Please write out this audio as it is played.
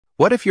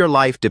What if your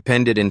life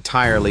depended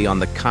entirely on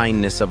the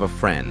kindness of a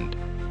friend?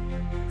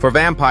 For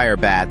vampire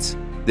bats,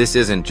 this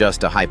isn't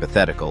just a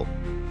hypothetical.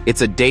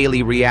 It's a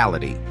daily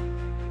reality.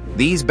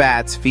 These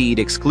bats feed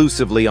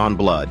exclusively on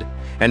blood,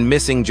 and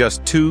missing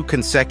just 2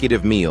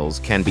 consecutive meals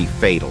can be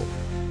fatal.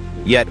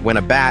 Yet when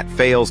a bat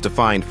fails to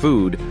find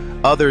food,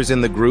 others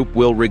in the group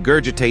will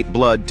regurgitate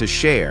blood to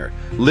share,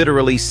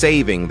 literally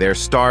saving their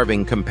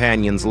starving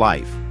companion's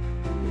life.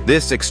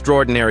 This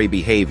extraordinary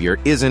behavior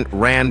isn't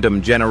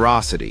random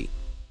generosity.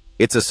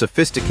 It's a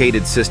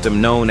sophisticated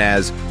system known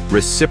as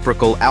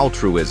reciprocal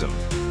altruism.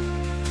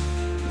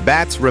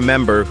 Bats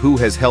remember who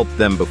has helped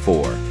them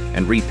before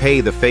and repay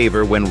the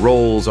favor when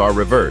roles are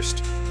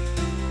reversed.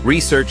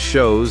 Research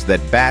shows that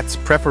bats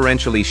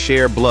preferentially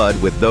share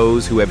blood with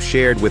those who have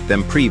shared with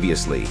them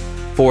previously,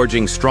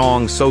 forging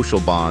strong social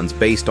bonds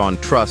based on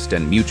trust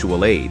and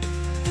mutual aid.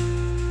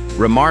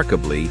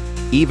 Remarkably,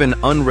 even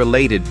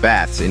unrelated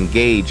bats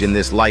engage in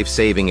this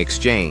life-saving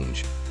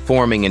exchange,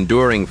 forming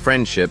enduring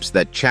friendships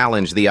that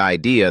challenge the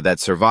idea that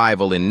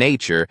survival in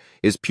nature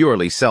is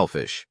purely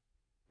selfish.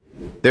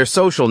 Their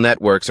social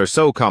networks are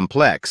so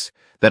complex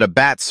that a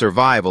bat's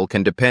survival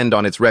can depend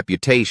on its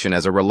reputation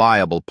as a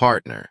reliable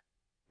partner.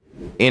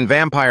 In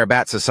vampire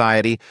bat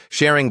society,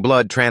 sharing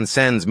blood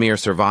transcends mere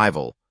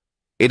survival.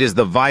 It is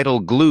the vital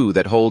glue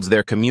that holds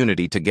their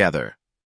community together.